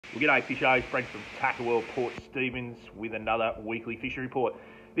Well, g'day fishers, Frank from Tackle World Port Stephens with another weekly fishery report.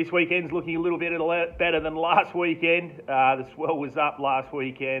 This weekend's looking a little bit better than last weekend. The swell was up last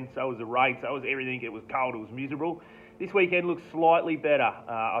weekend, so was the rain, so was everything. It was cold, it was miserable. This weekend looks slightly better.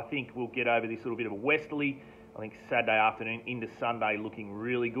 I think we'll get over this little bit of a westerly. I think Saturday afternoon into Sunday looking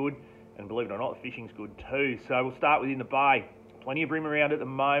really good. And believe it or not, the fishing's good too. So we'll start within the bay. Plenty of bream around at the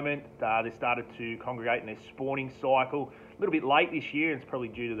moment. They started to congregate in their spawning cycle. A little bit late this year, and it's probably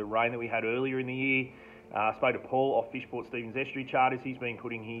due to the rain that we had earlier in the year. I spoke to Paul off Fishport Stephens Estuary Charters. He's been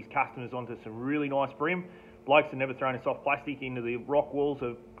putting his customers onto some really nice bream. Blokes have never thrown a soft plastic into the rock walls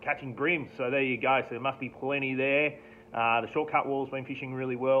of catching bream. So there you go. So there must be plenty there. The shortcut wall's been fishing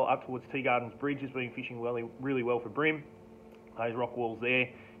really well. Up towards Tea Gardens Bridge has been fishing really well for bream. Those rock walls there.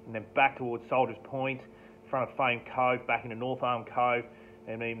 And then back towards Soldiers Point, front of Fame Cove, back into North Arm Cove,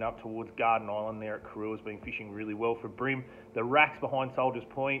 and even up towards Garden Island there at Karoo has been fishing really well for bream. The racks behind Soldiers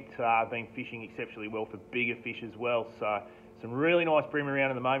Point have been fishing exceptionally well for bigger fish as well. So some really nice bream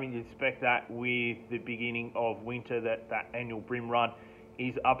around at the moment. You'd expect that with the beginning of winter, that annual bream run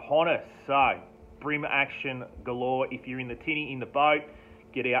is upon us. So bream action galore. If you're in the tinny, in the boat,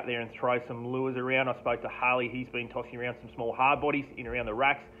 get out there and throw some lures around. I spoke to Harley. He's been tossing around some small hard bodies in around the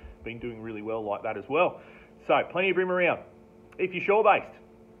racks. Been doing really well like that as well. So plenty of bream around. If you're shore-based,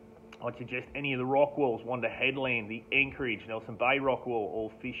 I'd suggest any of the rock walls, Wanda Headland, the Anchorage, Nelson Bay rock wall,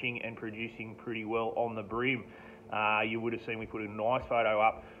 all fishing and producing pretty well on the bream. You would have seen we put a nice photo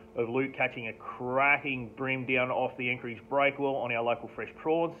up of Luke catching a cracking bream down off the Anchorage breakwall on our local fresh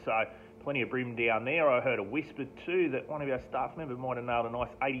prawns. So plenty of bream down there. I heard a whisper too that one of our staff members might have nailed a nice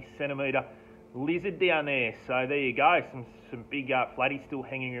 80 centimetre lizard down there. So there you go. Some big flatties still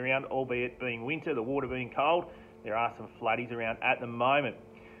hanging around, albeit being winter, the water being cold. There are some flatties around at the moment.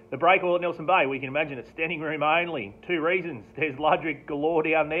 The breakwall at Nelson Bay, we can imagine it's standing room only. Two reasons. There's luderick galore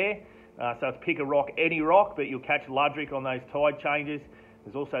down there. So it's pick a rock, any rock, but you'll catch luderick on those tide changes.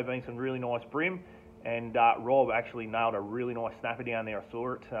 There's also been some really nice bream. And Rob actually nailed a really nice snapper down there. I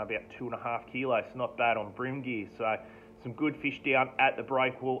saw it, about 2.5 kilos. Not bad on bream gear. So some good fish down at the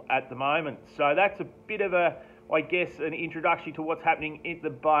breakwall at the moment. So that's a bit of an introduction to what's happening at the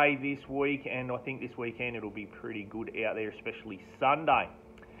bay this week. And I think this weekend it'll be pretty good out there, especially Sunday.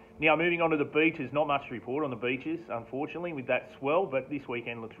 Now, moving on to the beaches, not much to report on the beaches, unfortunately, with that swell, but this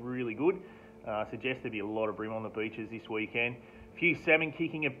weekend looks really good. Suggest there'll be a lot of bream on the beaches this weekend. A few salmon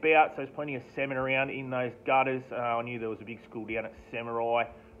kicking about, so there's plenty of salmon around in those gutters. I knew there was a big school down at Samurai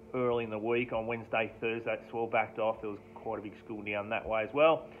early in the week. On Wednesday, Thursday, that swell backed off. There was quite a big school down that way as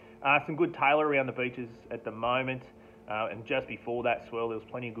well. Some good tailor around the beaches at the moment. And just before that swell, there was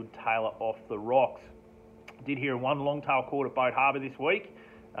plenty of good tailor off the rocks. Did hear one longtail caught at Boat Harbour this week.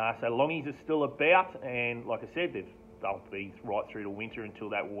 So longies are still about, and like I said, they'll be right through to winter until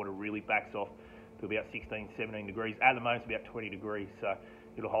that water really backs off to about 16, 17 degrees. At the moment, it's about 20 degrees, so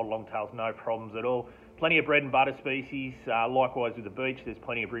it'll hold longtails, no problems at all. Plenty of bread and butter species. Likewise with the beach, there's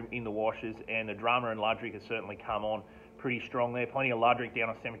plenty of bream in the washes, and the drummer and luderick has certainly come on pretty strong there. Plenty of luderick down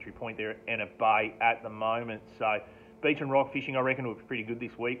on Cemetery Point there and a bay at the moment. So beach and rock fishing, I reckon, will be pretty good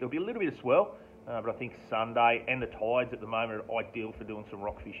this week. There'll be a little bit of swell. But I think Sunday and the tides at the moment are ideal for doing some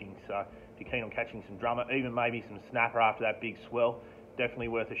rock fishing. So if you're keen on catching some drummer, even maybe some snapper after that big swell, definitely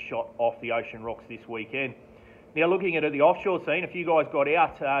worth a shot off the ocean rocks this weekend. Now, looking at the offshore scene, a few guys got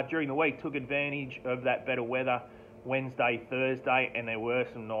out during the week, took advantage of that better weather Wednesday, Thursday, and there were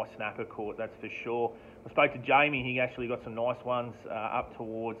some nice snapper caught, that's for sure. I spoke to Jamie, he actually got some nice ones up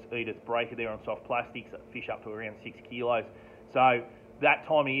towards Edith Breaker there on soft plastics, fish up to around 6 kilos. So that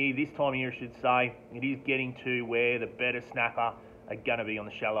time of year, this time of year I should say, it is getting to where the better snapper are going to be on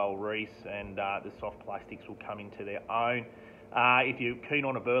the shallow reefs, and the soft plastics will come into their own. If you're keen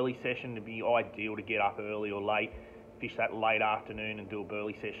on a burley session, it'd be ideal to get up early or late, fish that late afternoon and do a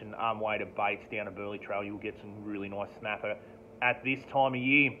burley session, unweighted baits down a burley trail. You'll get some really nice snapper at this time of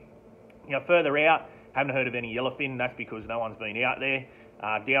year. Now, further out, haven't heard of any yellowfin. That's because no one's been out there.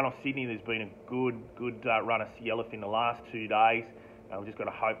 Down off Sydney, there's been a good run of yellowfin the last 2 days. We've just got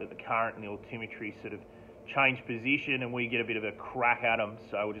to hope that the current and the altimetry sort of change position and we get a bit of a crack at them.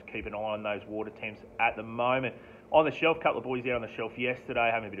 So we'll just keep an eye on those water temps at the moment. On the shelf, a couple of boys out on the shelf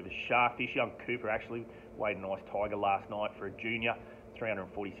yesterday having a bit of a shark fish. Young Cooper actually weighed a nice tiger last night for a junior,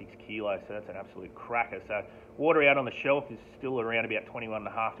 346 kilos, so that's an absolute cracker. So water out on the shelf is still around about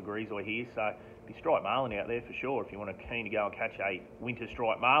 21.5 degrees I hear. So be striped marlin out there for sure if you want to keen to go and catch a winter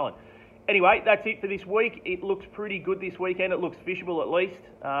striped marlin. Anyway, that's it for this week. It looks pretty good this weekend. It looks fishable at least,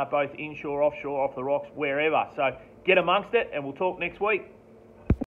 both inshore, offshore, off the rocks, wherever. So get amongst it, and we'll talk next week.